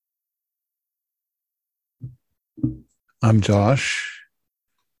I'm Josh,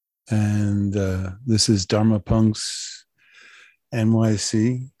 and this is Dharma Punks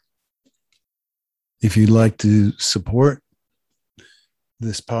NYC. If you'd like to support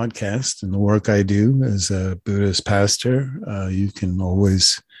this podcast and the work I do as a Buddhist pastor, you can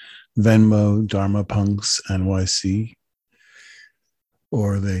always Venmo Dharma Punks NYC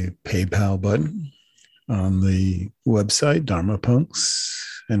or the PayPal button on the website,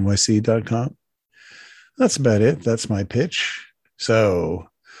 dharmapunksnyc.com. That's about it. That's my pitch. So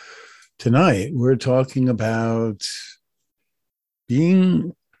tonight we're talking about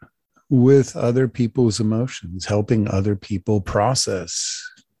being with other people's emotions, helping other people process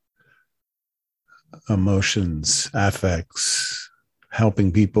emotions, affects,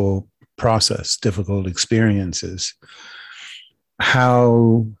 helping people process difficult experiences,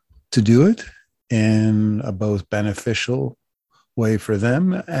 how to do it in a both beneficial way for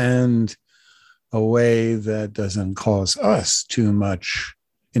them and a way that doesn't cause us too much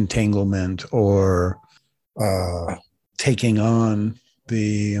entanglement or taking on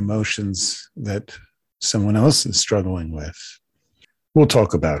the emotions that someone else is struggling with. We'll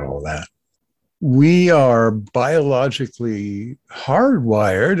talk about all that. We are biologically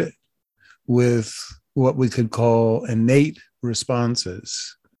hardwired with what we could call innate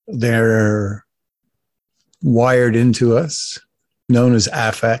responses. They're wired into us, known as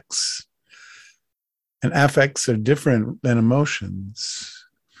affects. And affects are different than emotions.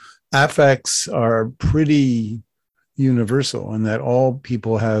 Affects are pretty universal in that all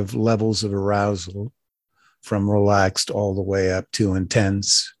people have levels of arousal from relaxed all the way up to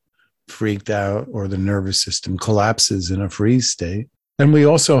intense, freaked out, or the nervous system collapses in a freeze state. And we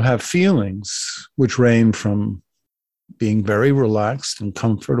also have feelings which range from being very relaxed and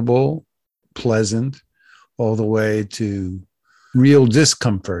comfortable, pleasant, all the way to real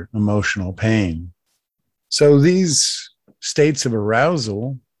discomfort, emotional pain. So these states of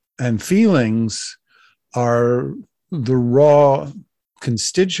arousal and feelings are the raw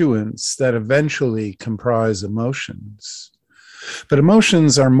constituents that eventually comprise emotions. But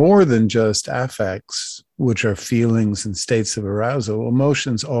emotions are more than just affects, which are feelings and states of arousal.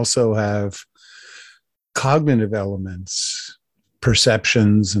 Emotions also have cognitive elements,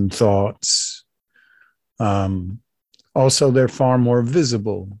 perceptions and thoughts. Also, they're far more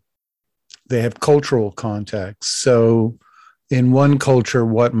visible. They have cultural context. So in one culture,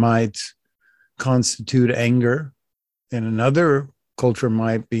 what might constitute anger, in another culture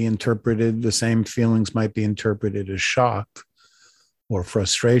might be interpreted, the same feelings might be interpreted as shock or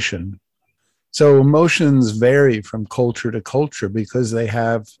frustration. So emotions vary from culture to culture because they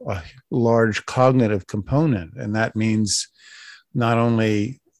have a large cognitive component. And that means not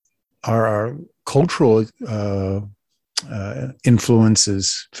only are our cultural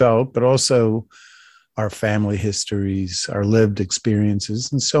influences felt, but also our family histories, our lived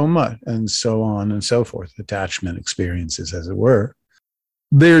experiences, and so much, and so on and so forth, attachment experiences, as it were.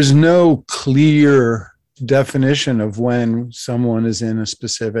 There's no clear definition of when someone is in a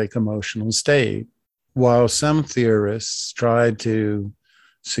specific emotional state. While some theorists try to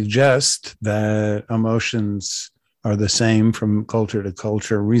suggest that emotions are the same from culture to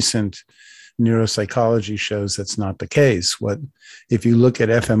culture, recent neuropsychology shows that's not the case. If you look at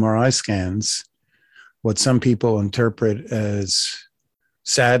fMRI scans, what some people interpret as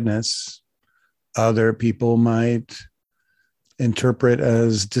sadness, other people might interpret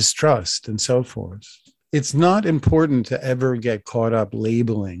as distrust and so forth. It's not important to ever get caught up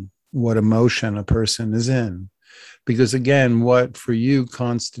labeling what emotion a person is in, because again, what for you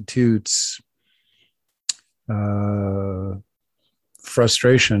constitutes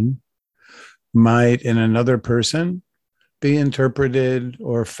frustration might in another person be interpreted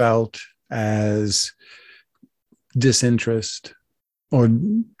or felt as disinterest or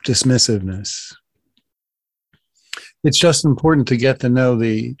dismissiveness. It's just important to get to know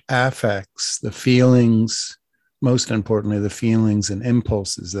the affects, the feelings, most importantly, the feelings and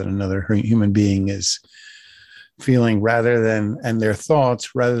impulses that another human being is feeling and their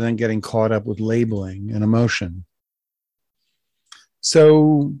thoughts, rather than getting caught up with labeling and emotion.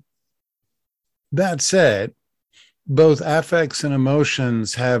 So that said, both affects and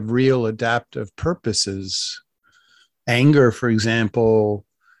emotions have real adaptive purposes. Anger, for example,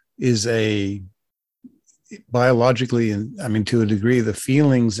 is biologically, to a degree, the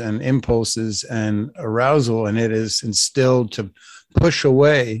feelings and impulses and arousal, and it is instilled to push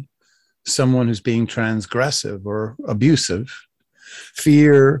away someone who's being transgressive or abusive.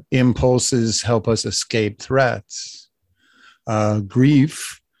 Fear impulses help us escape threats.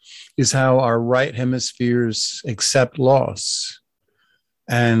 Grief is how our right hemispheres accept loss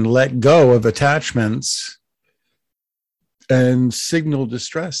and let go of attachments and signal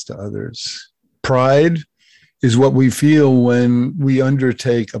distress to others. Pride is what we feel when we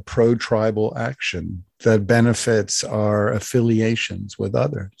undertake a pro-tribal action that benefits our affiliations with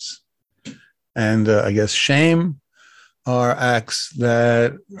others. And I guess shame are acts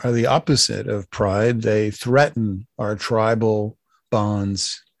that are the opposite of pride. They threaten our tribal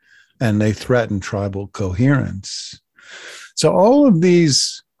bonds and they threaten tribal coherence. So all of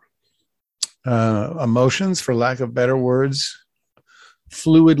these emotions, for lack of better words,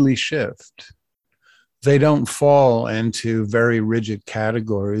 fluidly shift. They don't fall into very rigid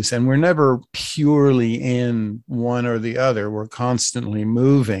categories, and we're never purely in one or the other. We're constantly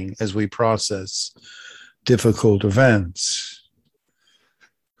moving as we process difficult events.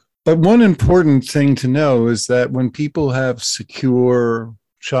 But one important thing to know is that when people have secure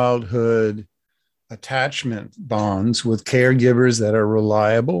childhood attachment bonds with caregivers that are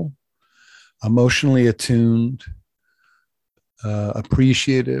reliable, emotionally attuned,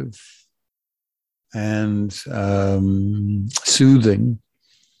 appreciative, and soothing,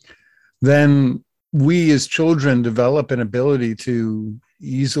 then we as children develop an ability to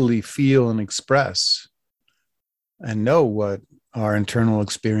easily feel and express and know what our internal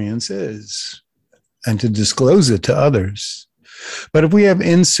experience is and to disclose it to others. But if we have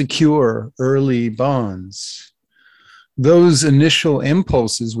insecure early bonds, those initial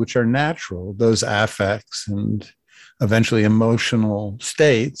impulses, which are natural, those affects and eventually emotional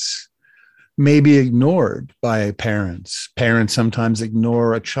states, may be ignored by parents. Parents sometimes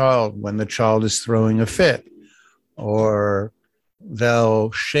ignore a child when the child is throwing a fit, or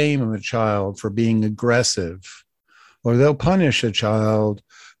they'll shame a child for being aggressive, or they'll punish a child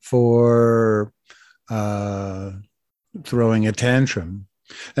for throwing a tantrum.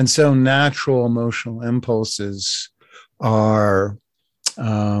 And so natural emotional impulses are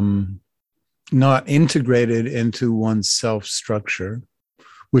not integrated into one's self-structure,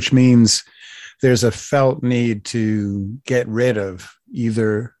 which means there's a felt need to get rid of,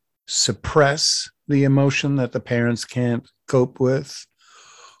 either suppress the emotion that the parents can't cope with,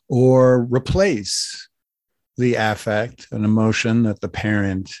 or replace the affect, an emotion that the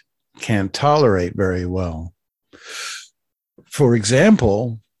parent can't tolerate very well. For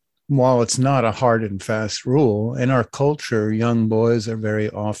example, while it's not a hard and fast rule, in our culture, young boys are very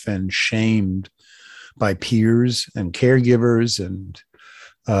often shamed by peers and caregivers and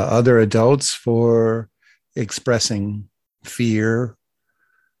other adults for expressing fear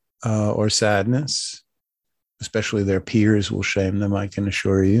or sadness. Especially their peers will shame them, I can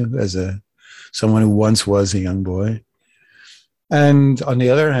assure you, as someone who once was a young boy. And on the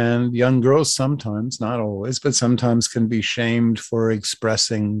other hand, young girls sometimes, not always, but sometimes can be shamed for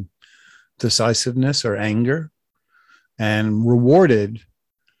expressing decisiveness or anger and rewarded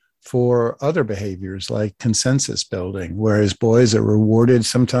for other behaviors like consensus building, whereas boys are rewarded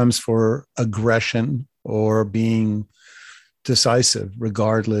sometimes for aggression or being decisive,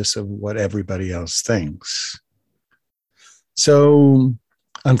 regardless of what everybody else thinks. So,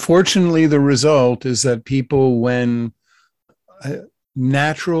 unfortunately, the result is that people, when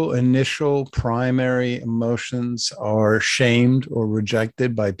natural initial primary emotions are shamed or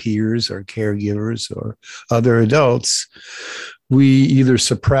rejected by peers or caregivers or other adults, we either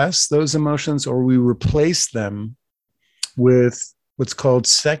suppress those emotions or we replace them with what's called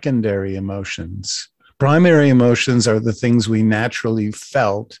secondary emotions. Primary emotions are the things we naturally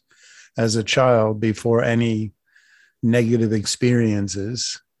felt as a child before any negative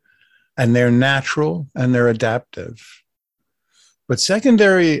experiences, and they're natural and they're adaptive. But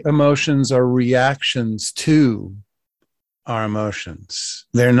secondary emotions are reactions to our emotions.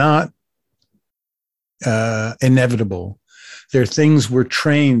 They're not inevitable. They're things we're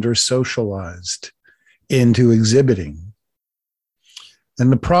trained or socialized into exhibiting.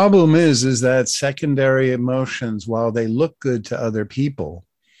 And the problem is that secondary emotions, while they look good to other people,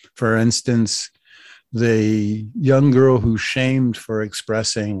 for instance, the young girl who's shamed for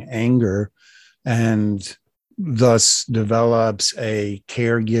expressing anger and thus develops a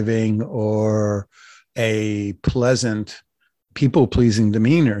caregiving or a pleasant people-pleasing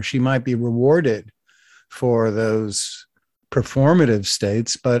demeanor, she might be rewarded for those performative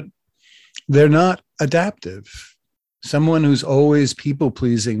states, but they're not adaptive. Someone who's always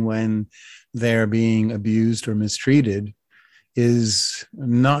people-pleasing when they're being abused or mistreated is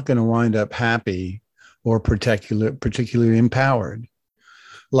not going to wind up happy or particularly empowered.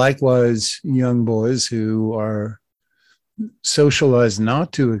 Likewise, young boys who are socialized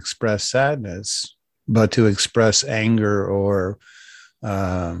not to express sadness, but to express anger or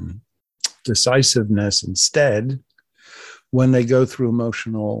decisiveness instead, when they go through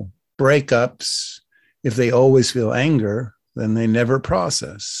emotional breakups, if they always feel anger, then they never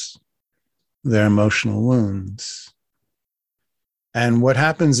process their emotional wounds. And what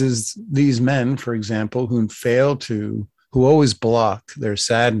happens is these men, for example, who always block their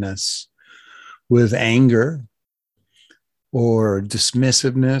sadness with anger or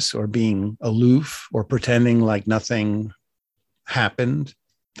dismissiveness or being aloof or pretending like nothing happened,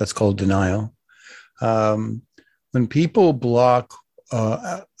 that's called denial. When people block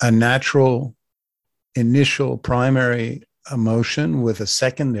a natural initial primary emotion with a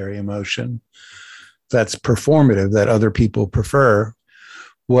secondary emotion that's performative, that other people prefer,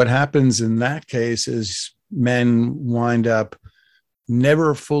 what happens in that case is men wind up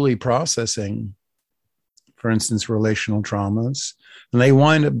never fully processing, for instance, relational traumas, and they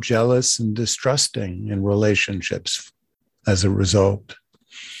wind up jealous and distrusting in relationships as a result.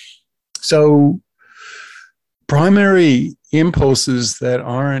 So primary impulses that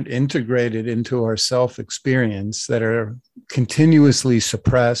aren't integrated into our self-experience, that are continuously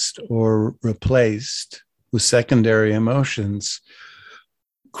suppressed or replaced with secondary emotions,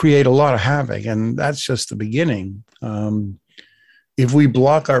 create a lot of havoc. And that's just the beginning. If we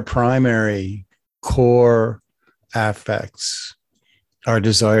block our primary core affects, our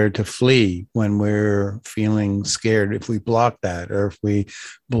desire to flee when we're feeling scared, if we block that, or if we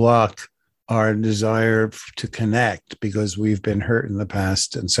block our desire to connect because we've been hurt in the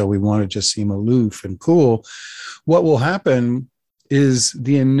past, and so we want to just seem aloof and cool, what will happen is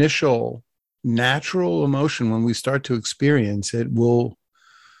the initial natural emotion, when we start to experience it, will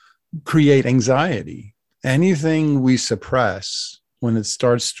create anxiety. Anything we suppress, when it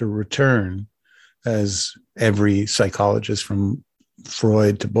starts to return, as every psychologist from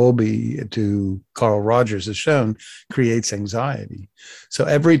Freud to Bowlby to Carl Rogers has shown, creates anxiety. So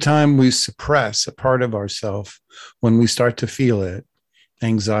every time we suppress a part of ourselves, when we start to feel it,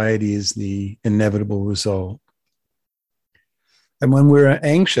 anxiety is the inevitable result. And when we're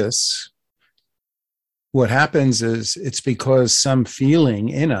anxious, what happens is it's because some feeling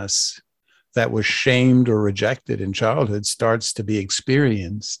in us that was shamed or rejected in childhood starts to be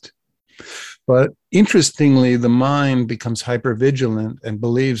experienced. But interestingly, the mind becomes hypervigilant and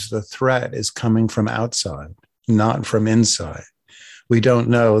believes the threat is coming from outside, not from inside. We don't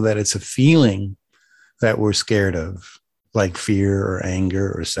know that it's a feeling that we're scared of, like fear or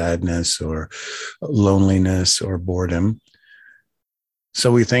anger or sadness or loneliness or boredom.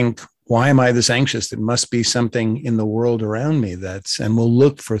 So we think, why am I this anxious? It must be something in the world around me and we'll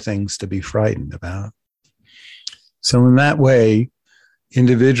look for things to be frightened about. So in that way,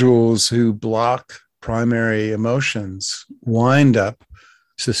 individuals who block primary emotions wind up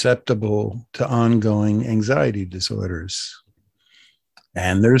susceptible to ongoing anxiety disorders.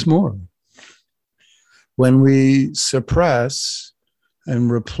 And there's more. When we suppress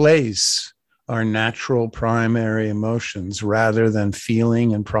and replace our natural primary emotions rather than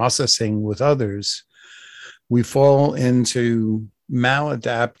feeling and processing with others, we fall into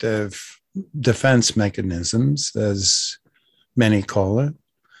maladaptive defense mechanisms, as many call it.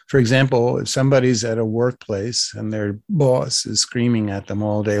 For example, if somebody's at a workplace and their boss is screaming at them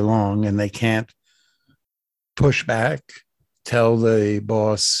all day long and they can't push back, tell the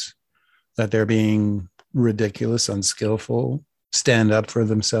boss that they're being ridiculous, unskillful, stand up for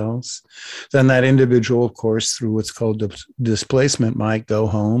themselves, then that individual, of course, through what's called displacement, might go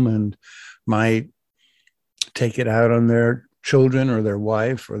home and might take it out on their children or their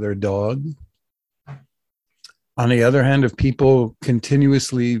wife or their dog. On the other hand, if people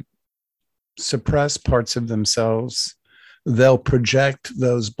continuously suppress parts of themselves, they'll project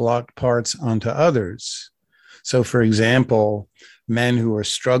those blocked parts onto others. So, for example, men who are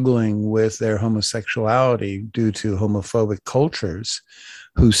struggling with their homosexuality due to homophobic cultures,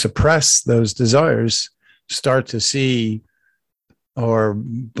 who suppress those desires, start to see or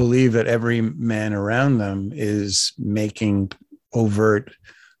believe that every man around them is making overt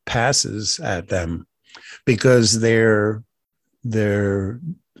passes at them, because their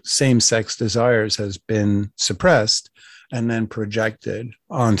same-sex desires has been suppressed and then projected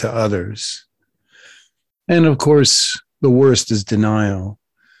onto others. And of course, the worst is denial.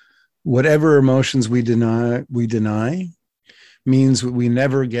 Whatever emotions we deny means we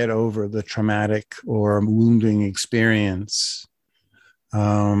never get over the traumatic or wounding experience.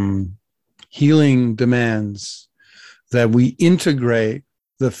 Healing demands that we integrate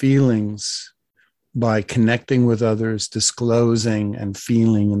the feelings by connecting with others, disclosing and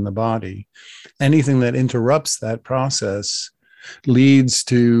feeling in the body. Anything that interrupts that process leads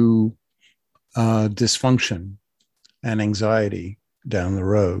to dysfunction and anxiety down the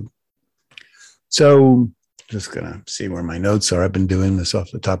road. So just going to see where my notes are. I've been doing this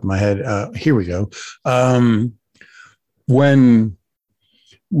off the top of my head. Here we go. when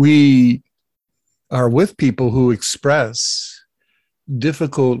we are with people who express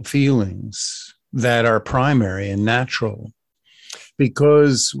difficult feelings that are primary and natural,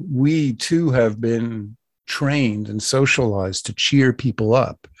 because we too have been trained and socialized to cheer people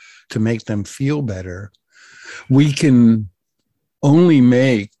up, to make them feel better, we can only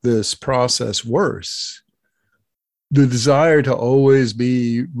make this process worse. The desire to always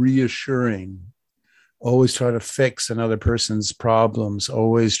be reassuring, always try to fix another person's problems,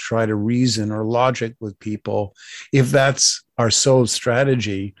 always try to reason or logic with people. If that's our sole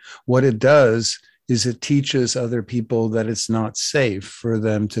strategy, what it does is it teaches other people that it's not safe for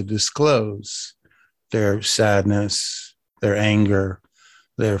them to disclose their sadness, their anger,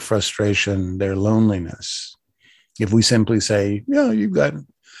 their frustration, their loneliness. If we simply say, yeah,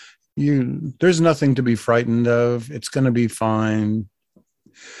 there's nothing to be frightened of, it's going to be fine,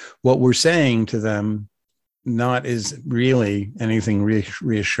 what we're saying to them not is really anything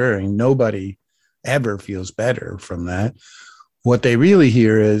reassuring. Nobody ever feels better from that. What they really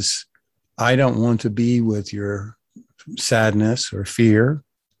hear is, I don't want to be with your sadness or fear.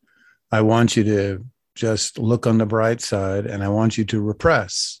 I want you to just look on the bright side, and I want you to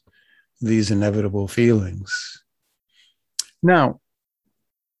repress these inevitable feelings. Now,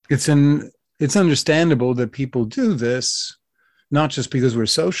 it's understandable that people do this, not just because we're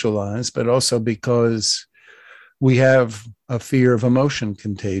socialized, but also because we have a fear of emotion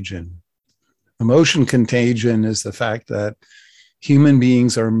contagion. Emotion contagion is the fact that human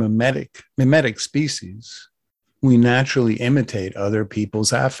beings are mimetic species. We naturally imitate other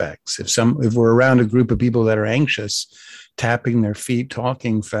people's affects. If we're around a group of people that are anxious, tapping their feet,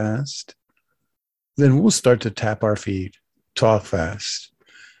 talking fast, then we'll start to tap our feet, talk fast.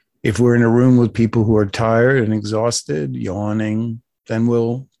 If we're in a room with people who are tired and exhausted, yawning, then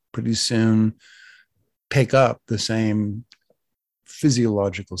we'll pretty soon pick up the same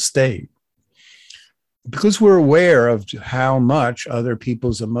physiological state. Because we're aware of how much other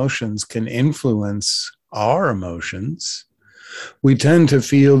people's emotions can influence our emotions, we tend to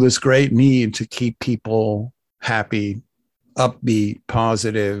feel this great need to keep people happy, upbeat,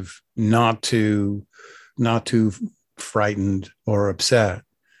 positive, not too frightened or upset,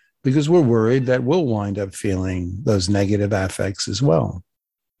 because we're worried that we'll wind up feeling those negative affects as well.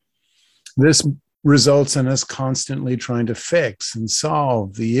 This results in us constantly trying to fix and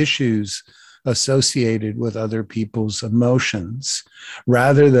solve the issues associated with other people's emotions,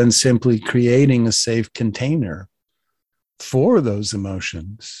 rather than simply creating a safe container for those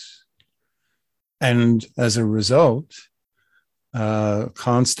emotions. And as a result,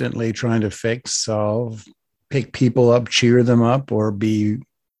 constantly trying to fix, solve, pick people up, cheer them up, or be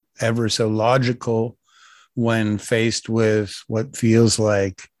ever so logical when faced with what feels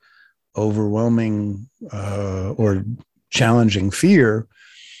like overwhelming or challenging fear,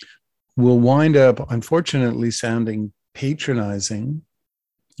 will wind up, unfortunately, sounding patronizing,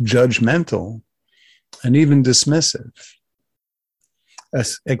 judgmental, and even dismissive.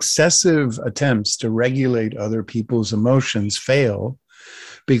 Excessive attempts to regulate other people's emotions fail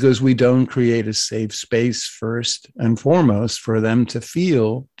because we don't create a safe space first and foremost for them to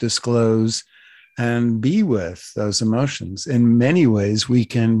feel, disclose, and be with those emotions. In many ways, we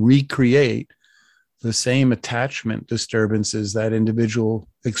can recreate the same attachment disturbances that individual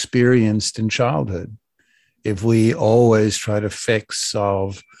experienced in childhood if we always try to fix,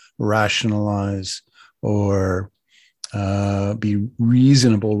 solve, rationalize, or be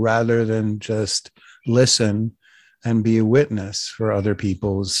reasonable rather than just listen and be a witness for other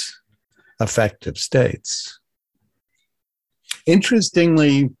people's affective states.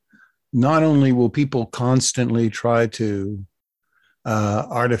 Interestingly, not only will people constantly try to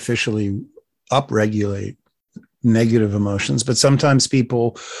artificially upregulate negative emotions, but sometimes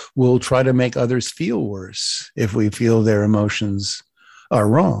people will try to make others feel worse if we feel their emotions are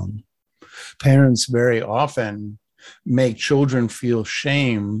wrong. Parents very often make children feel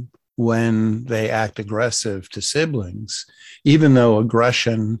shame when they act aggressive to siblings, even though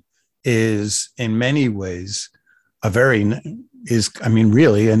aggression is in many ways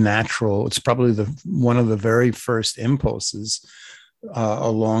really a natural, it's probably one of the very first impulses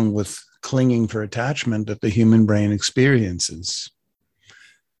along with clinging for attachment that the human brain experiences.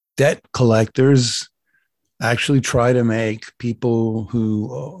 Debt collectors actually try to make people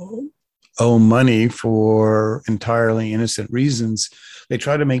who owe money for entirely innocent reasons, they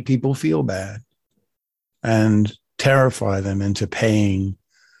try to make people feel bad and terrify them into paying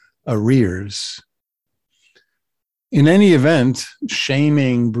arrears. In any event,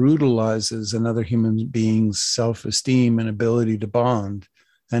 shaming brutalizes another human being's self-esteem and ability to bond,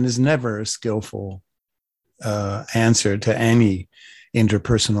 and is never a skillful answer to any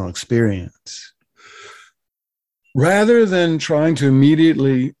interpersonal experience. Rather than trying to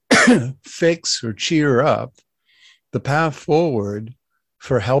immediately fix or cheer up, the path forward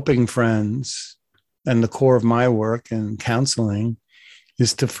for helping friends and the core of my work in counseling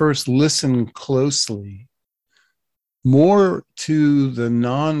is to first listen closely, more to the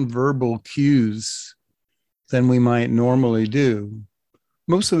nonverbal cues than we might normally do.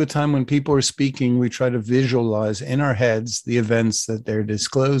 Most of the time when people are speaking, we try to visualize in our heads the events that they're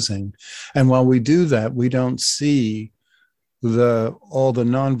disclosing. And while we do that, we don't see all the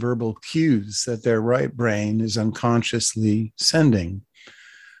nonverbal cues that their right brain is unconsciously sending.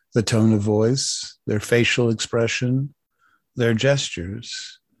 The tone of voice, their facial expression, their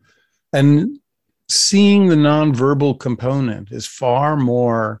gestures. And seeing the nonverbal component is far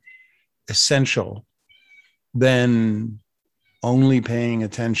more essential than only paying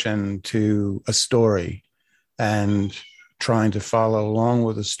attention to a story and trying to follow along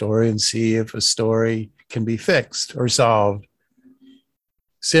with a story and see if a story can be fixed or solved.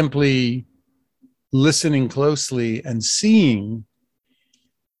 Simply listening closely and seeing,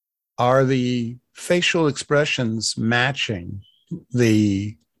 are the facial expressions matching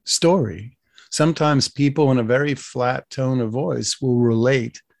the story? Sometimes people in a very flat tone of voice will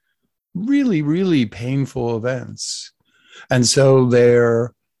relate really, really painful events. And so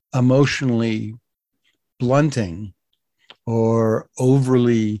they're emotionally blunting or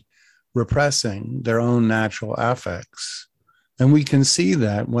overly repressing their own natural affects. And we can see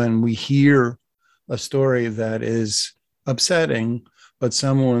that when we hear a story that is upsetting, but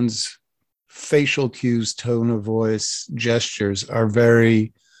someone's facial cues, tone of voice, gestures are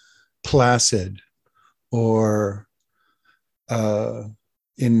very placid or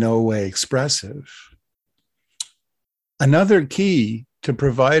in no way expressive. Another key to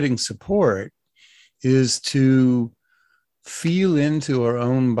providing support is to feel into our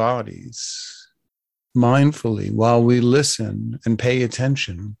own bodies mindfully while we listen and pay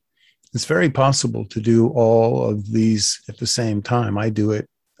attention. It's very possible to do all of these at the same time. I do it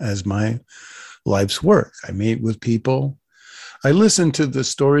as my life's work. I meet with people. I listen to the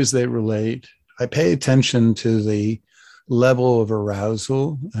stories they relate. I pay attention to the level of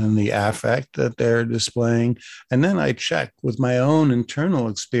arousal and the affect that they're displaying. And then I check with my own internal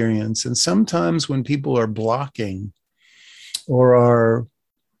experience. And sometimes when people are blocking or are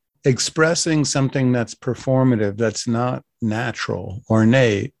expressing something that's performative, that's not natural or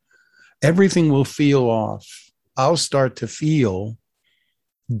innate, everything will feel off. I'll start to feel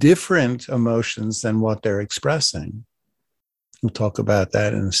different emotions than what they're expressing. We'll talk about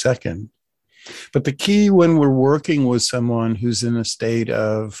that in a second. But the key when we're working with someone who's in a state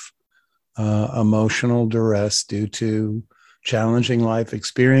of emotional duress due to challenging life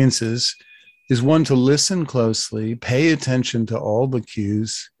experiences is one, to listen closely, pay attention to all the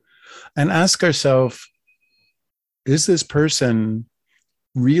cues, and ask ourselves, is this person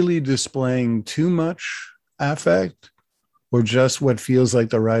really displaying too much affect or just what feels like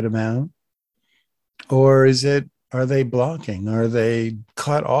the right amount? Or are they blocking? Are they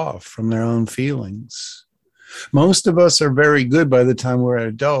cut off from their own feelings? Most of us are very good by the time we're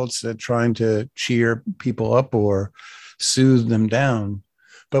adults at trying to cheer people up or soothe them down,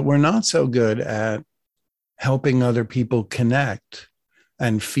 but we're not so good at helping other people connect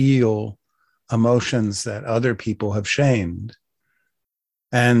and feel emotions that other people have shamed.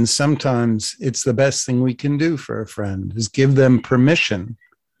 And sometimes it's the best thing we can do for a friend is give them permission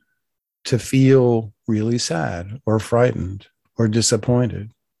to feel really sad or frightened or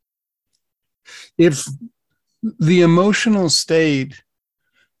disappointed. If the emotional state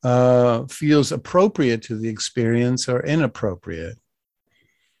feels appropriate to the experience or inappropriate.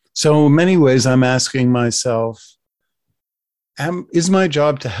 So in many ways, I'm asking myself, is my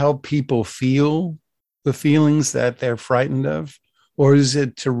job to help people feel the feelings that they're frightened of? Or is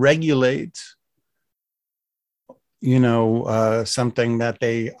it to regulate, something that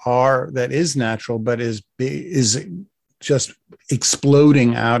that is natural, but is just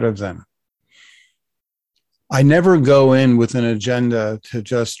exploding out of them? I never go in with an agenda to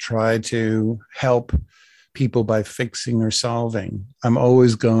just try to help people by fixing or solving. I'm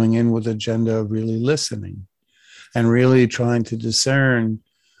always going in with an agenda of really listening and really trying to discern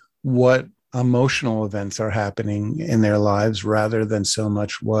what emotional events are happening in their lives rather than so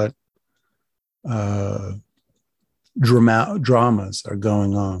much what dramas are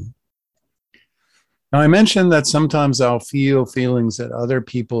going on. Now, I mentioned that sometimes I'll feel feelings that other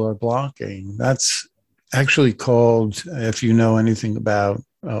people are blocking. That's actually called, if you know anything about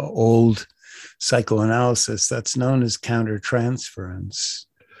old psychoanalysis, that's known as countertransference.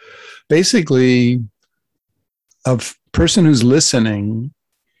 Basically, a person who's listening,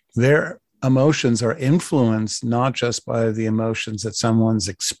 their emotions are influenced not just by the emotions that someone's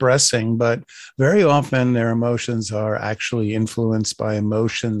expressing, but very often their emotions are actually influenced by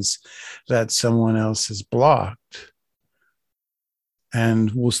emotions that someone else has blocked.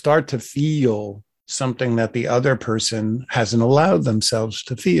 And will start to feel something that the other person hasn't allowed themselves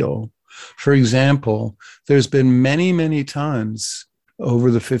to feel. For example, there's been many, many times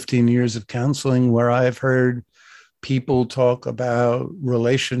over the 15 years of counseling where I've heard people talk about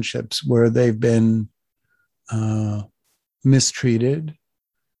relationships where they've been mistreated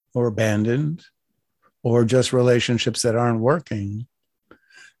or abandoned, or just relationships that aren't working.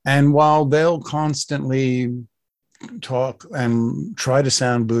 And while they'll constantly talk and try to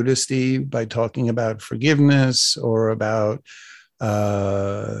sound Buddhist-y by talking about forgiveness or about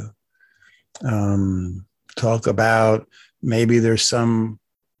uh, talk about maybe there's some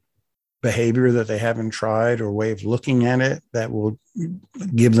behavior that they haven't tried or way of looking at it that will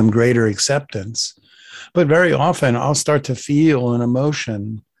give them greater acceptance. But very often I'll start to feel an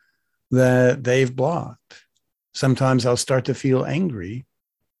emotion that they've blocked. Sometimes I'll start to feel angry.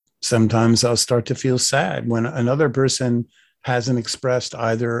 Sometimes I'll start to feel sad when another person hasn't expressed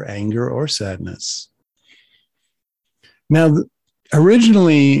either anger or sadness. Now,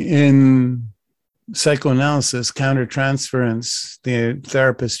 originally in psychoanalysis, countertransference, the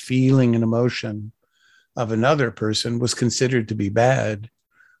therapist feeling an emotion of another person was considered to be bad.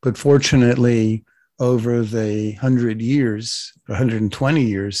 But fortunately, over the 100 years, 120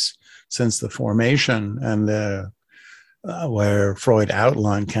 years since the formation and where Freud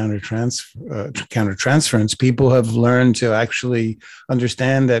outlined countertransference, people have learned to actually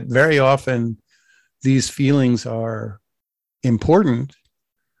understand that very often these feelings are important.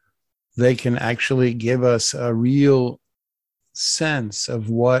 They can actually give us a real sense of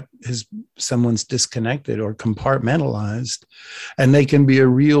what someone's disconnected or compartmentalized, and they can be a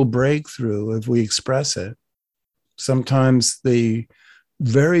real breakthrough if we express it. Sometimes the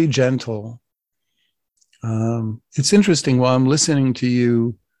very gentle. It's interesting while I'm listening to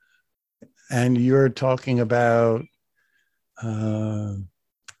you and you're talking about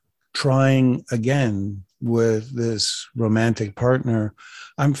trying again with this romantic partner,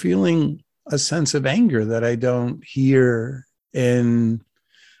 I'm feeling a sense of anger that I don't hear in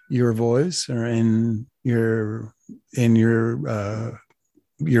your voice or in your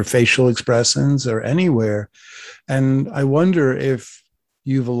facial expressions or anywhere. And I wonder if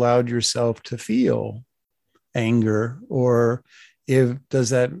you've allowed yourself to feel anger, or if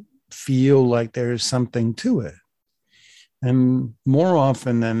does that feel like there's something to it. And more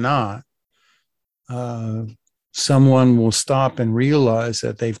often than not, someone will stop and realize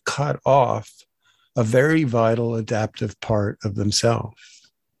that they've cut off a very vital adaptive part of themselves.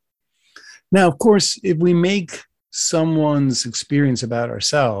 Now, of course, if we make someone's experience about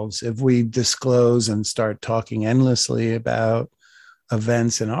ourselves, if we disclose and start talking endlessly about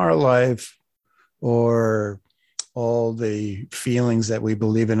events in our life or all the feelings that we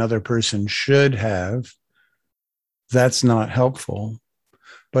believe another person should have, that's not helpful.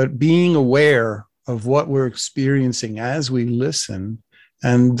 But being aware of what we're experiencing as we listen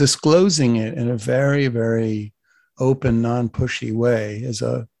and disclosing it in a very, very open, non-pushy way is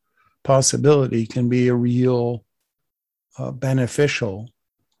a possibility, can be a real beneficial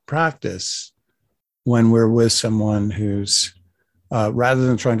practice when we're with someone who's, rather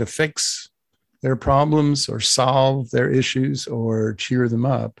than trying to fix their problems or solve their issues or cheer them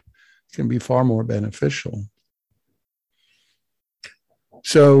up, can be far more beneficial.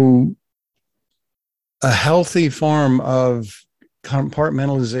 So a healthy form of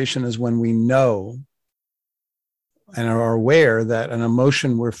compartmentalization is when we know and are aware that an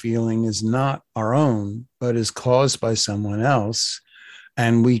emotion we're feeling is not our own, but is caused by someone else.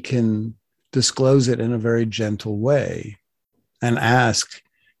 And we can disclose it in a very gentle way and ask,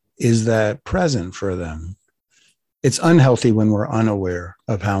 is that present for them? It's unhealthy when we're unaware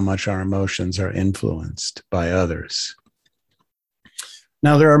of how much our emotions are influenced by others.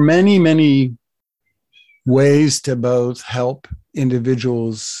 Now, there are many, many ways to both help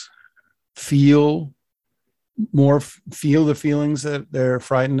individuals feel the feelings that they're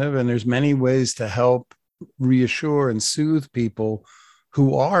frightened of, and there's many ways to help reassure and soothe people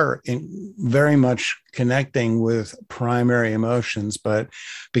who are very much connecting with primary emotions, but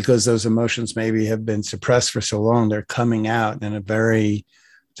because those emotions maybe have been suppressed for so long, they're coming out in a very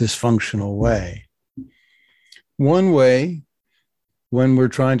dysfunctional way. One way, when we're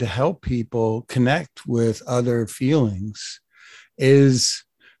trying to help people connect with other feelings, is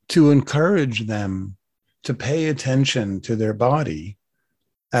to encourage them to pay attention to their body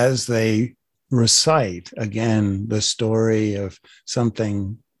as they recite again the story of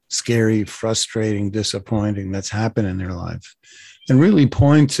something scary, frustrating, disappointing that's happened in their life, and really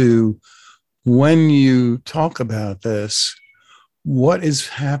point to, when you talk about this, what is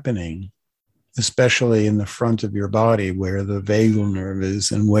happening, especially in the front of your body where the vagal nerve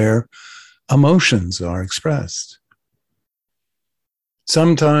is and where emotions are expressed.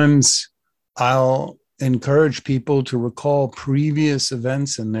 Sometimes I'll encourage people to recall previous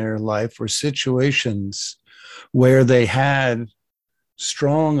events in their life or situations where they had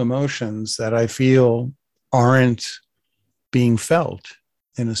strong emotions that I feel aren't being felt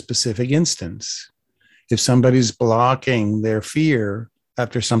in a specific instance. If somebody's blocking their fear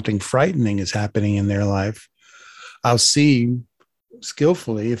after something frightening is happening in their life, I'll see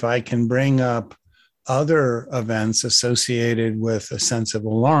skillfully if I can bring up other events associated with a sense of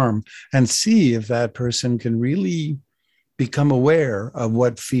alarm and see if that person can really become aware of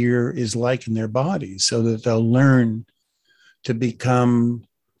what fear is like in their bodies, so that they'll learn to become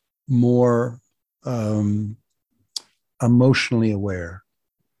more emotionally aware.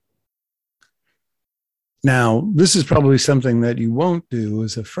 Now, this is probably something that you won't do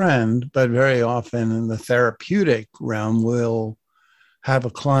as a friend, but very often in the therapeutic realm, we'll have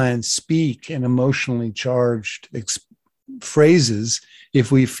a client speak in emotionally charged phrases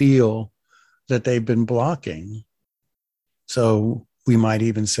if we feel that they've been blocking. So we might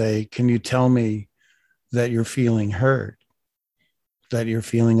even say, can you tell me that you're feeling hurt, that you're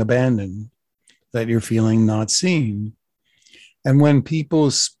feeling abandoned, that you're feeling not seen? And when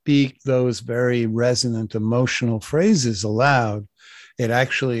people speak those very resonant emotional phrases aloud, it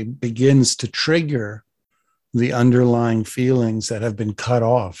actually begins to trigger the underlying feelings that have been cut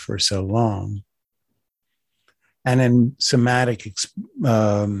off for so long. And in somatic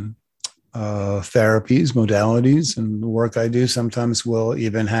therapies, modalities, and the work I do, sometimes we'll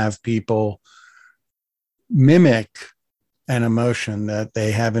even have people mimic an emotion that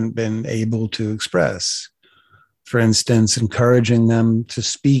they haven't been able to express. For instance, encouraging them to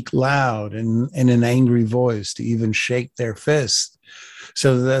speak loud and in an angry voice, to even shake their fist,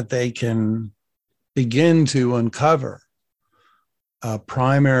 so that they can begin to uncover a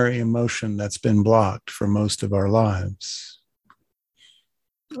primary emotion that's been blocked for most of our lives.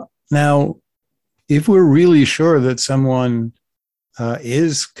 Now, if we're really sure that someone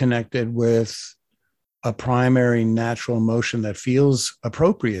is connected with a primary natural emotion that feels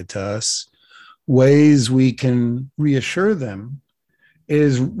appropriate to us, ways we can reassure them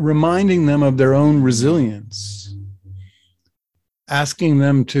is reminding them of their own resilience, asking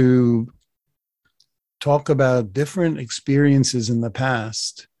them to talk about different experiences in the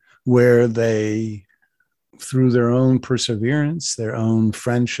past where they, through their own perseverance, their own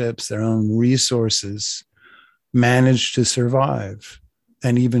friendships, their own resources, managed to survive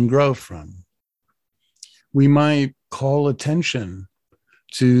and even grow from. We might call attention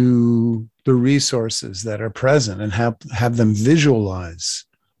to the resources that are present and have them visualize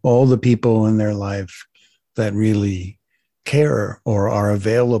all the people in their life that really care or are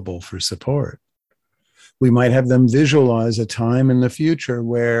available for support. We might have them visualize a time in the future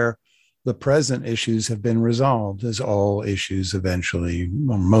where the present issues have been resolved, as all issues eventually,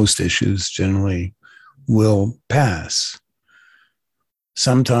 or most issues generally, will pass.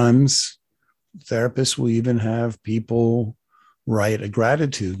 Sometimes therapists will even have people write a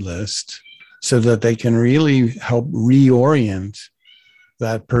gratitude list so that they can really help reorient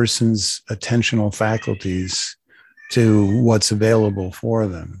that person's attentional faculties to what's available for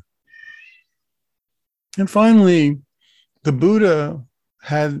them. And finally, the Buddha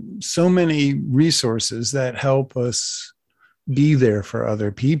had so many resources that help us be there for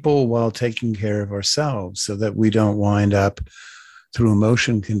other people while taking care of ourselves, so that we don't wind up, through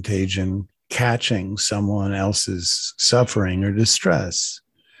emotion contagion, catching someone else's suffering or distress.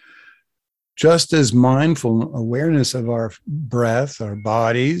 Just as mindful awareness of our breath, our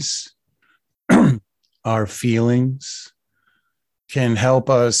bodies, our feelings can help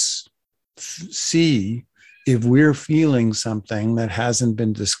us see if we're feeling something that hasn't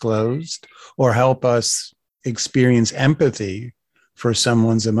been disclosed, or help us experience empathy for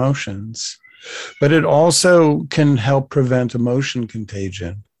someone's emotions. But it also can help prevent emotion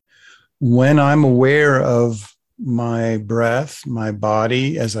contagion. When I'm aware of my breath, my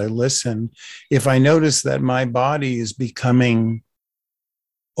body, as I listen, if I notice that my body is becoming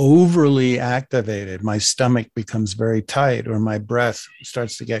overly activated, my stomach becomes very tight, or my breath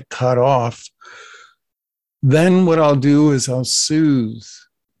starts to get cut off, then what I'll do is I'll soothe.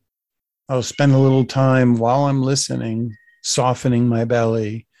 I'll spend a little time while I'm listening, softening my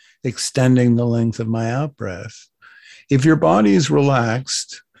belly, extending the length of my out breath. If your body is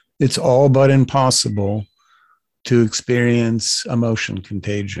relaxed, it's all but impossible to experience emotion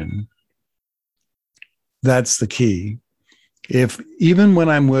contagion. That's the key. If even when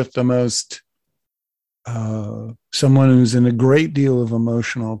I'm with the most someone who's in a great deal of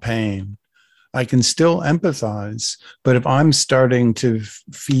emotional pain, I can still empathize. But if I'm starting to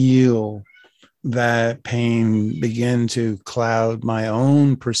feel that pain begin to cloud my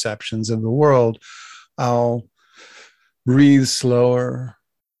own perceptions of the world, I'll breathe slower.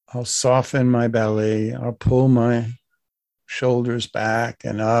 I'll soften my belly. I'll pull my shoulders back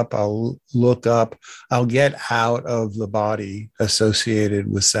and up. I'll look up. I'll get out of the body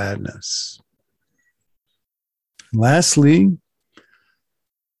associated with sadness. Lastly,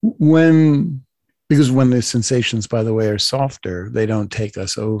 because when the sensations, by the way, are softer, they don't take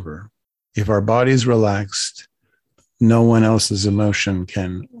us over. If our body's relaxed, no one else's emotion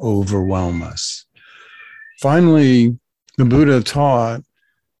can overwhelm us. Finally, the Buddha taught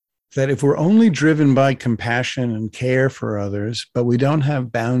that if we're only driven by compassion and care for others, but we don't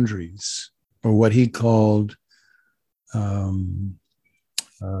have boundaries, or what he called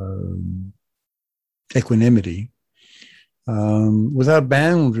equanimity, without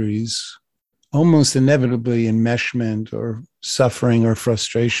boundaries, almost inevitably enmeshment or suffering or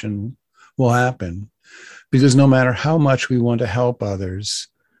frustration will happen. Because no matter how much we want to help others,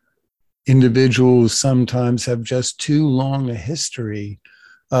 individuals sometimes have just too long a history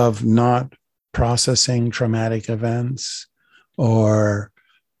of not processing traumatic events or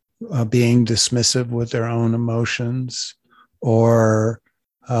being dismissive with their own emotions, or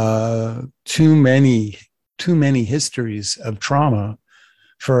too many histories of trauma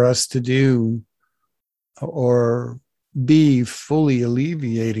for us to do or be fully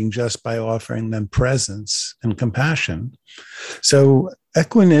alleviating just by offering them presence and compassion. So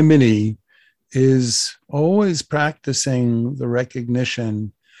equanimity is always practicing the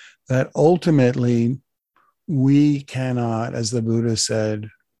recognition that ultimately we cannot, as the Buddha said,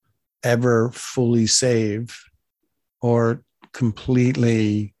 ever fully save or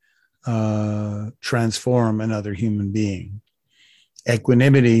completely transform another human being.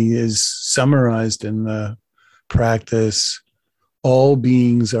 Equanimity is summarized in the practice: all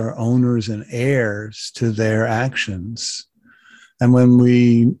beings are owners and heirs to their actions. And when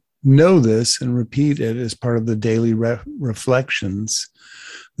we know this and repeat it as part of the daily reflections,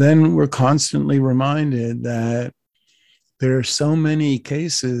 then we're constantly reminded that there are so many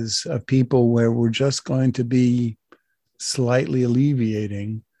cases of people where we're just going to be slightly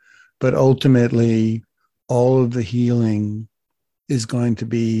alleviating, but ultimately all of the healing is going to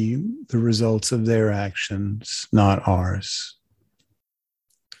be the results of their actions, not ours.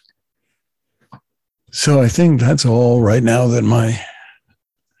 So I think that's all right now that my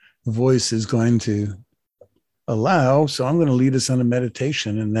voice is going to allow. So I'm going to lead us on a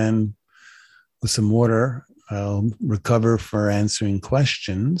meditation, and then with some water, I'll recover for answering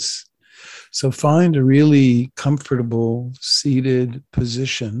questions. So find a really comfortable seated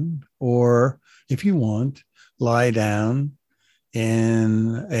position, or if you want, lie down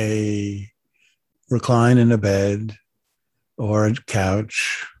recline in a bed or a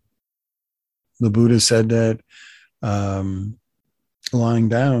couch. The Buddha said that lying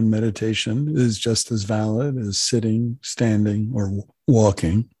down meditation is just as valid as sitting, standing, or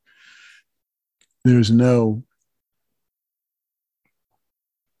walking. There's no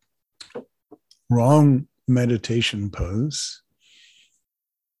wrong meditation pose.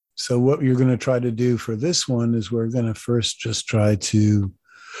 So what you're going to try to do for this one is we're going to first just try to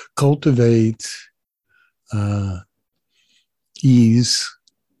cultivate ease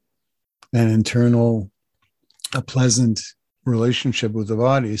and a pleasant relationship with the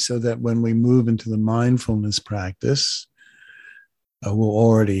body, so that when we move into the mindfulness practice, we'll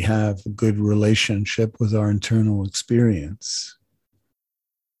already have a good relationship with our internal experience.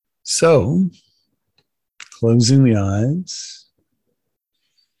 So, closing the eyes,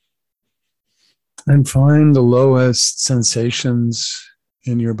 and find the lowest sensations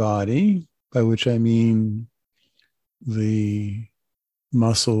in your body, by which I mean the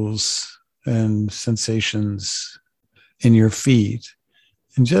muscles and sensations in your feet.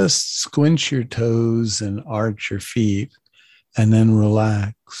 And just squinch your toes and arch your feet, and then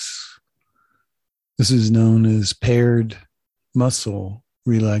relax. This is known as paired muscle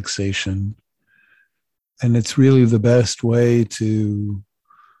relaxation. And it's really the best way to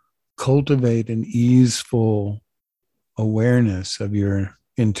cultivate an easeful awareness of your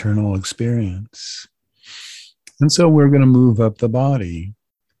internal experience. And so we're going to move up the body.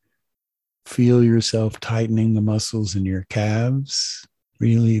 Feel yourself tightening the muscles in your calves,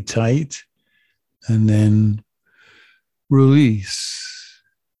 really tight, and then release.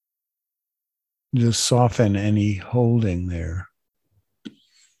 Just soften any holding there.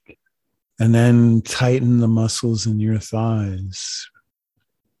 And then tighten the muscles in your thighs.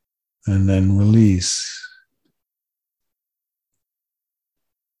 And then release.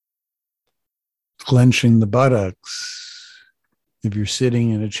 Clenching the buttocks. If you're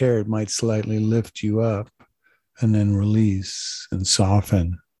sitting in a chair, it might slightly lift you up. And then release and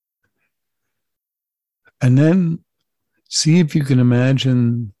soften. And then see if you can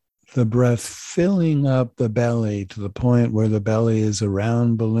imagine the breath filling up the belly to the point where the belly is a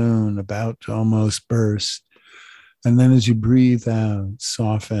round balloon about to almost burst. And then as you breathe out,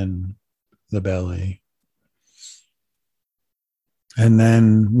 soften the belly. And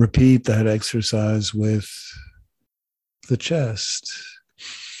then repeat that exercise with the chest.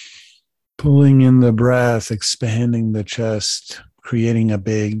 Pulling in the breath, expanding the chest, creating a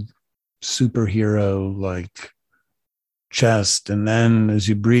big superhero-like chest. And then as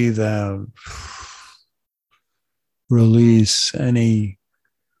you breathe out, release any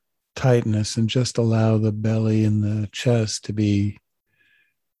tightness and just allow the belly and the chest to be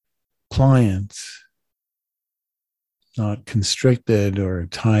pliant, not constricted or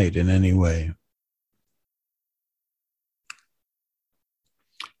tight in any way.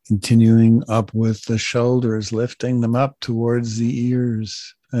 Continuing up with the shoulders, lifting them up towards the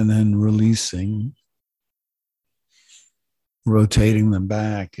ears and then releasing. Rotating them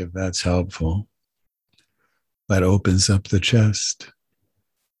back if that's helpful. That opens up the chest.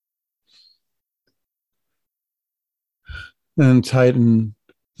 And tighten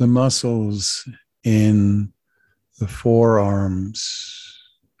the muscles in the forearms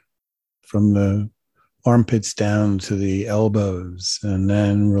from the armpits down to the elbows, and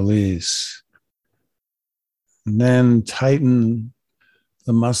then release. And then tighten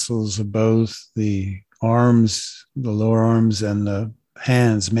the muscles of both the arms, the lower arms and the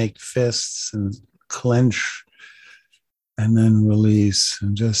hands, make fists and clench, and then release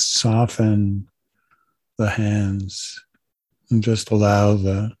and just soften the hands and just allow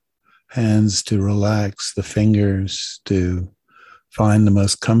the hands to relax, the fingers to find the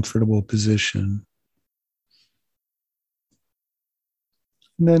most comfortable position.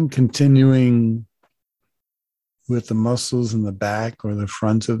 And then continuing with the muscles in the back or the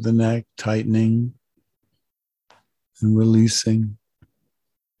front of the neck, tightening and releasing.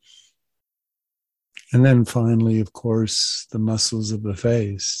 And then finally, of course, the muscles of the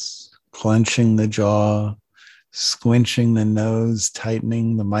face, clenching the jaw, squinching the nose,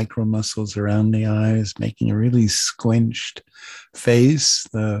 tightening the micro muscles around the eyes, making a really squinched face,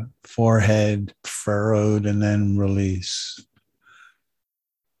 the forehead furrowed, and then release.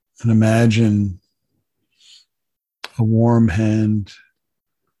 And imagine a warm hand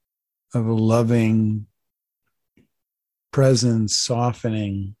of a loving presence,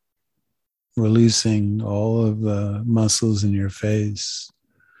 softening, releasing all of the muscles in your face,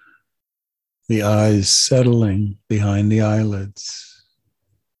 the eyes settling behind the eyelids.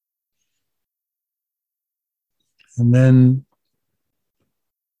 And then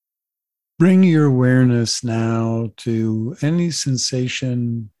bring your awareness now to any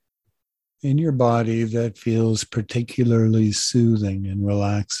sensation in your body that feels particularly soothing and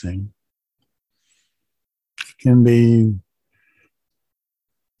relaxing. It can be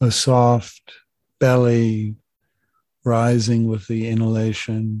a soft belly rising with the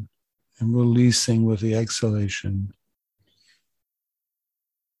inhalation and releasing with the exhalation,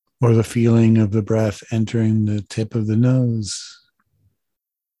 or the feeling of the breath entering the tip of the nose.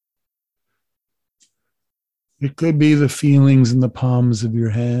 It could be the feelings in the palms of your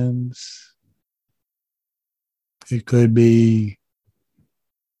hands. It could be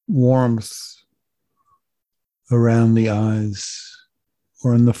warmth around the eyes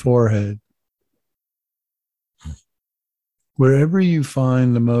or in the forehead. Wherever you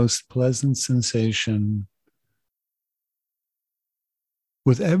find the most pleasant sensation,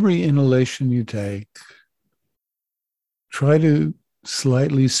 with every inhalation you take, try to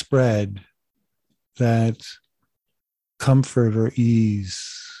slightly spread that comfort or ease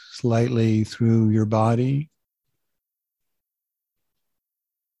slightly through your body.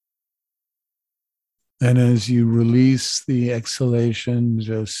 And as you release the exhalation,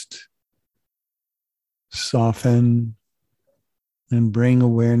 just soften and bring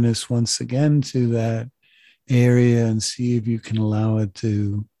awareness once again to that area and see if you can allow it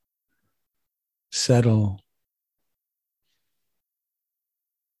to settle.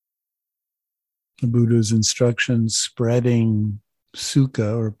 The Buddha's instructions spreading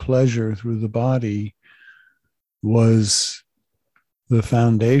sukha or pleasure through the body was the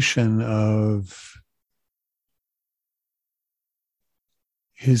foundation of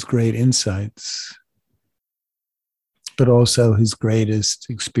his great insights, but also his greatest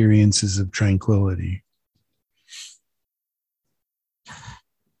experiences of tranquility.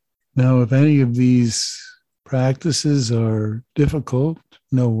 Now, if any of these practices are difficult,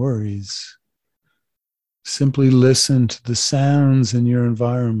 no worries. Simply listen to the sounds in your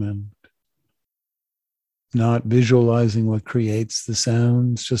environment, not visualizing what creates the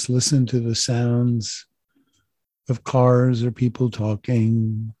sounds. Just listen to the sounds of cars or people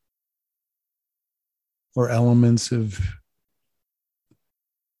talking or elements of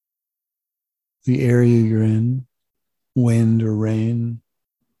the area you're in, wind or rain.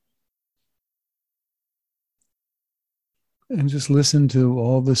 And just listen to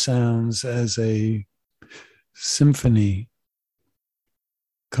all the sounds as a symphony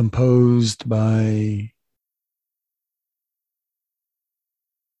composed by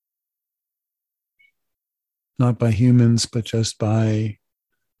not by humans, but just by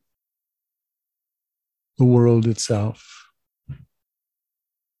the world itself.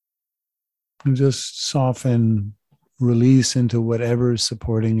 And just soften, release into whatever's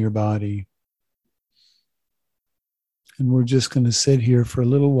supporting your body. And we're just going to sit here for a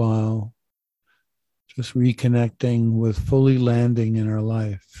little while, just reconnecting with fully landing in our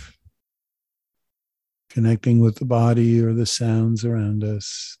life, connecting with the body or the sounds around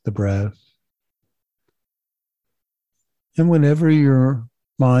us, the breath. And whenever your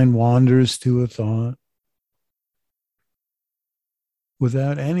mind wanders to a thought,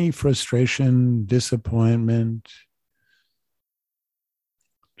 without any frustration, disappointment,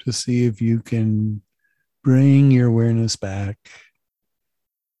 to see if you can bring your awareness back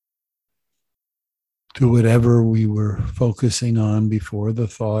to whatever we were focusing on before the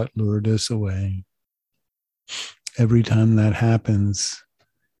thought lured us away. Every time that happens,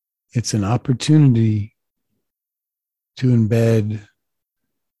 it's an opportunity to embed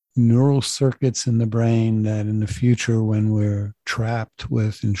neural circuits in the brain that in the future, when we're trapped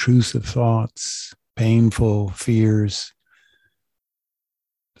with intrusive thoughts, painful fears,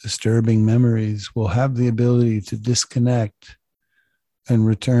 disturbing memories, we'll have the ability to disconnect and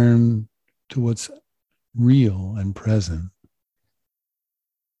return to what's real and present.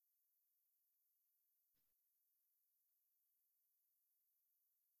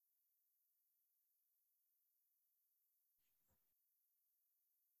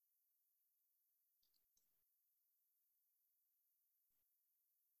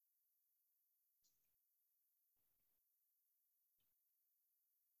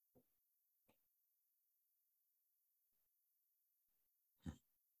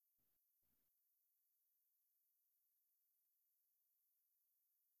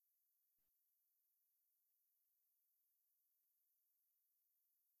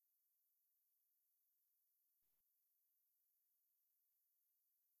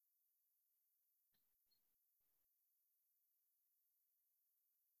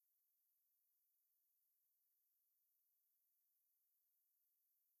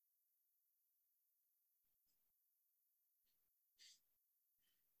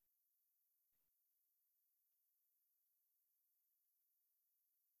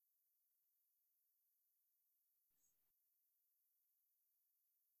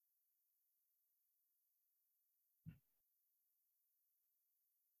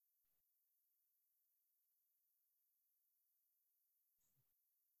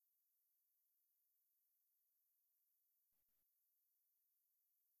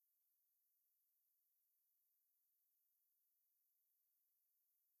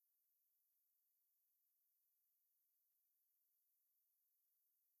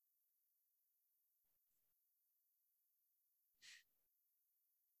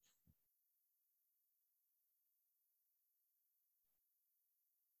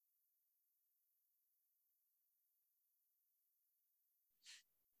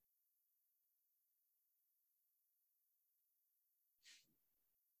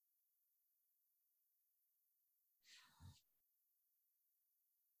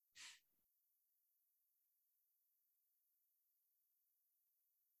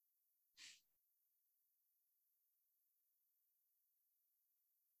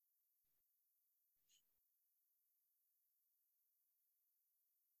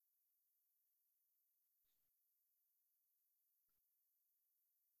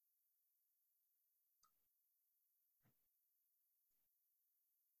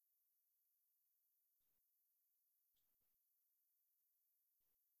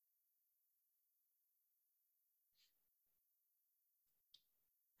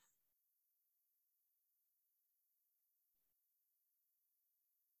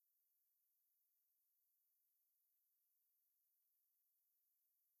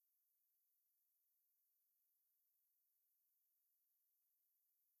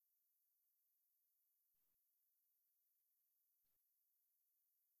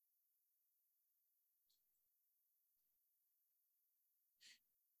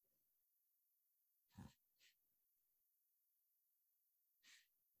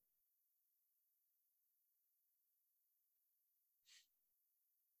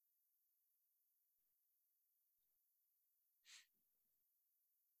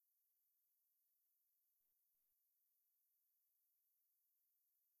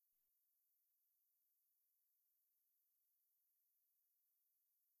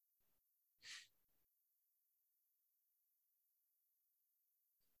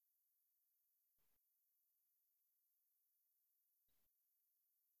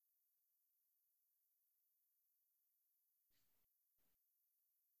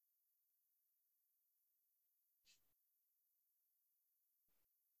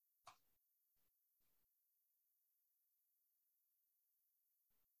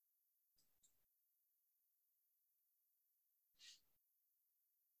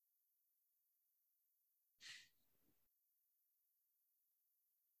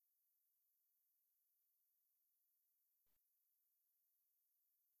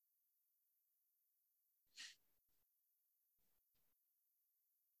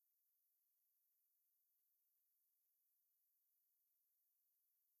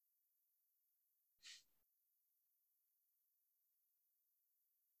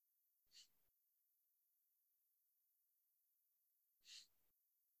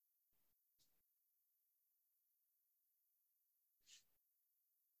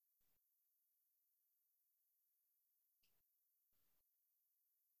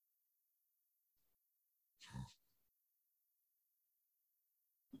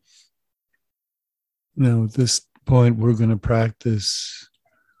 Now, at this point, we're going to practice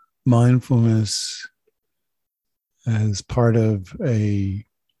mindfulness as part of a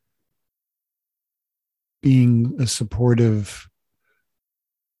being a supportive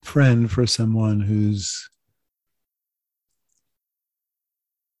friend for someone who's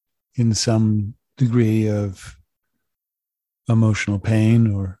in some degree of emotional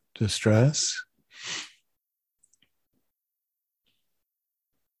pain or distress.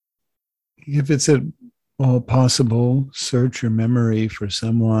 If it's at all possible, search your memory for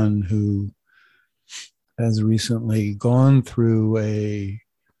someone who has recently gone through a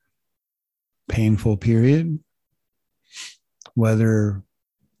painful period, whether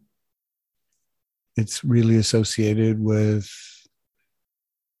it's really associated with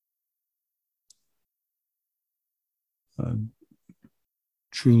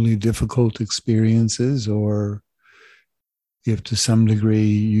truly difficult experiences, or if to some degree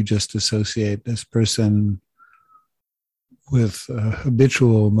you just associate this person with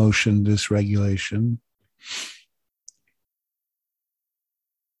habitual emotion dysregulation.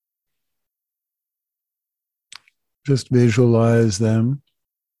 Just visualize them.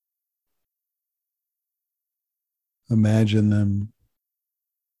 Imagine them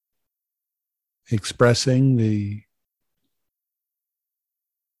expressing the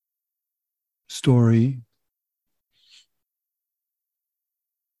story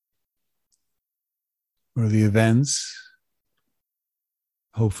or the events.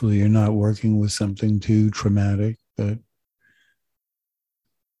 Hopefully, you're not working with something too traumatic, but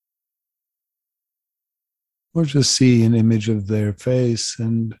or just see an image of their face.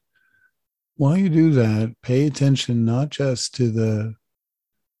 And while you do that, pay attention not just to the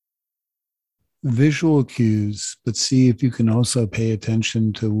visual cues, but see if you can also pay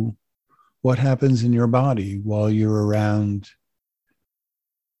attention to what happens in your body while you're around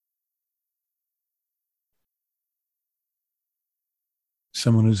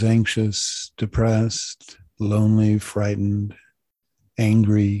someone who's anxious, depressed, lonely, frightened,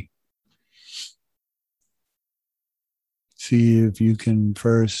 angry. See if you can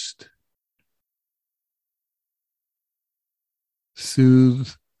first soothe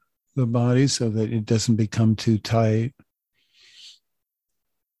the body so that it doesn't become too tight.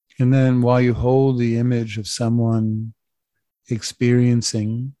 And then while you hold the image of someone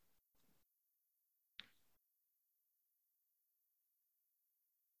experiencing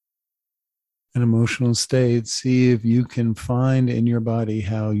an emotional state, see if you can find in your body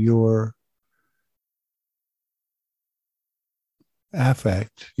how your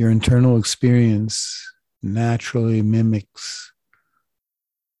affect, your internal experience naturally mimics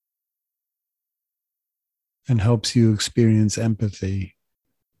and helps you experience empathy.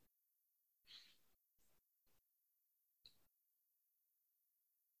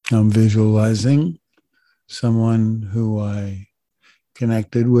 I'm visualizing someone who I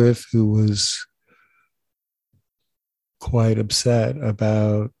connected with who was quite upset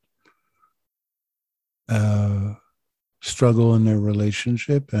about a struggle in their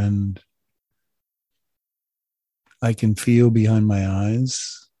relationship, and I can feel behind my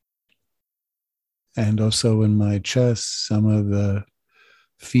eyes and also in my chest some of the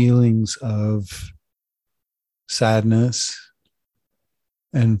feelings of sadness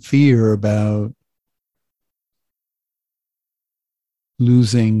and fear about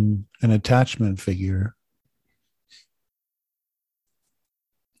losing an attachment figure.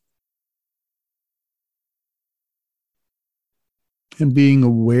 And being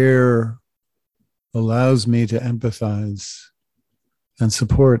aware allows me to empathize and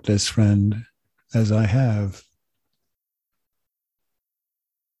support this friend as I have.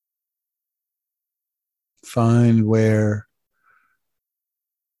 Find where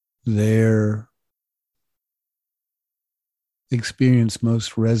their experience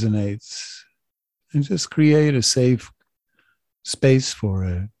most resonates and just create a safe space for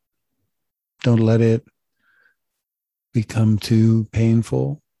it. Don't let it become too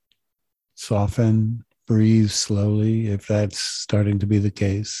painful. Soften, breathe slowly if that's starting to be the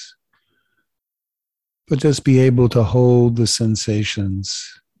case. But just be able to hold the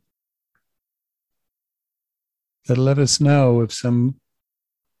sensations that let us know if someone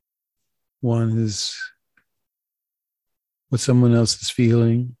is what someone else is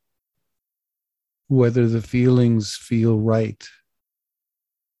feeling, whether the feelings feel right.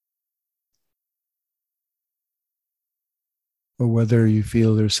 Or whether you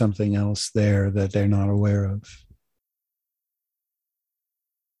feel there's something else there that they're not aware of.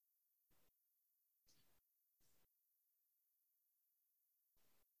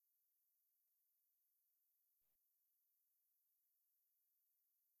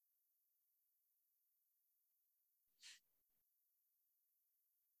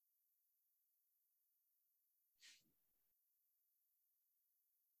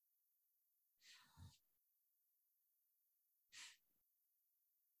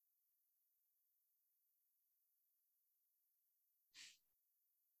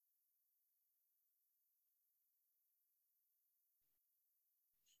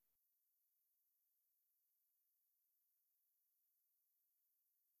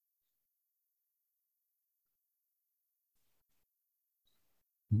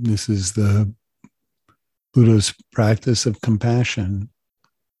 This is the Buddha's practice of compassion,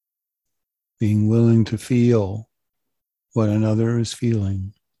 being willing to feel what another is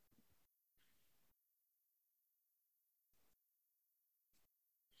feeling.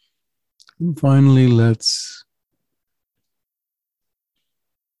 And finally, let's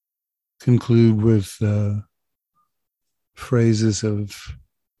conclude with phrases of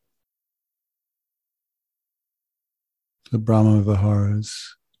the Brahma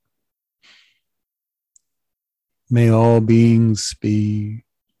Viharas. May all beings be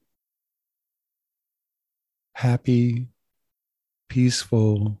happy,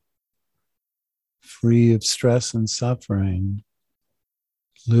 peaceful, free of stress and suffering.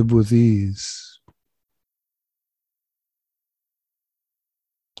 Live with ease.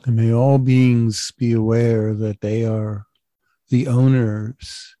 And may all beings be aware that they are the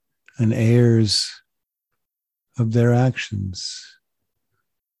owners and heirs of their actions,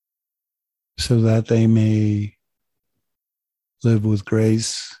 so that they may live with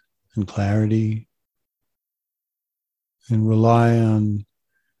grace and clarity and rely on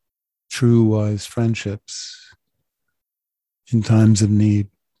true wise friendships in times of need.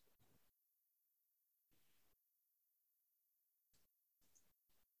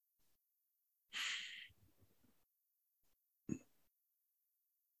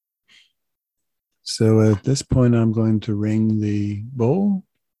 So at this point, I'm going to ring the bowl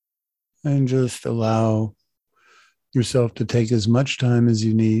and just allow yourself to take as much time as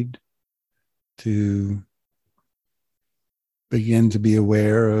you need to begin to be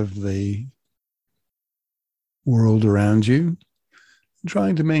aware of the world around you,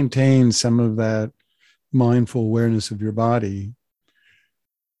 trying to maintain some of that mindful awareness of your body.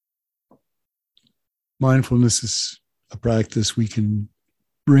 Mindfulness is a practice we can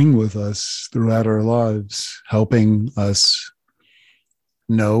bring with us throughout our lives, helping us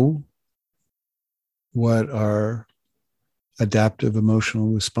know what our adaptive emotional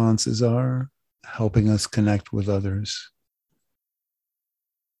responses are, helping us connect with others.